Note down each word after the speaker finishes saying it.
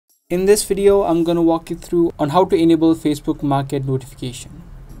In this video, I'm going to walk you through on how to enable Facebook Market notification.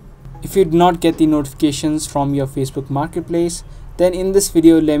 If you do not get the notifications from your Facebook Marketplace, then in this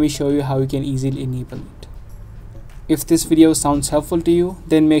video, let me show you how you can easily enable it. If this video sounds helpful to you,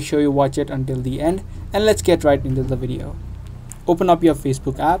 then make sure you watch it until the end, and let's get right into the video. Open up your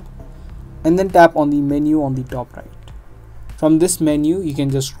Facebook app and then tap on the menu on the top right. From this menu, you can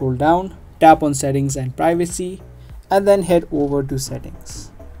just scroll down, tap on settings and privacy, and then head over to settings.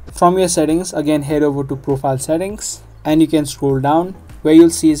 From your settings, again head over to profile settings, and you can scroll down where you'll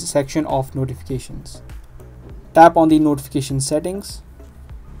see a section of notifications. Tap on the notification settings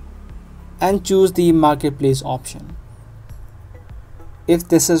and choose the marketplace option. If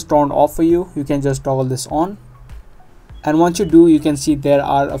this is turned off for you, you can just toggle this on. And once you do, you can see there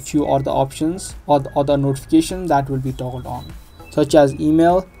are a few other options or the other notifications that will be toggled on, such as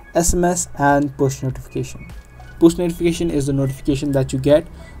email, SMS, and push notification. Push notification is the notification that you get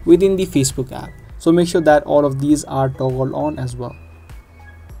within the Facebook app. So make sure that all of these are toggled on as well.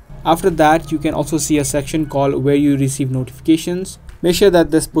 After that, you can also see a section called where you receive notifications. Make sure that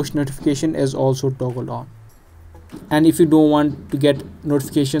this push notification is also toggled on. And if you don't want to get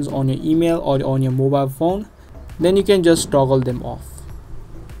notifications on your email or on your mobile phone, then you can just toggle them off.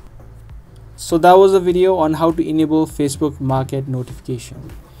 So that was a video on how to enable Facebook Market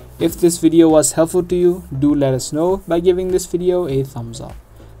notification. If this video was helpful to you, do let us know by giving this video a thumbs up.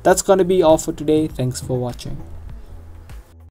 That's gonna be all for today. Thanks for watching.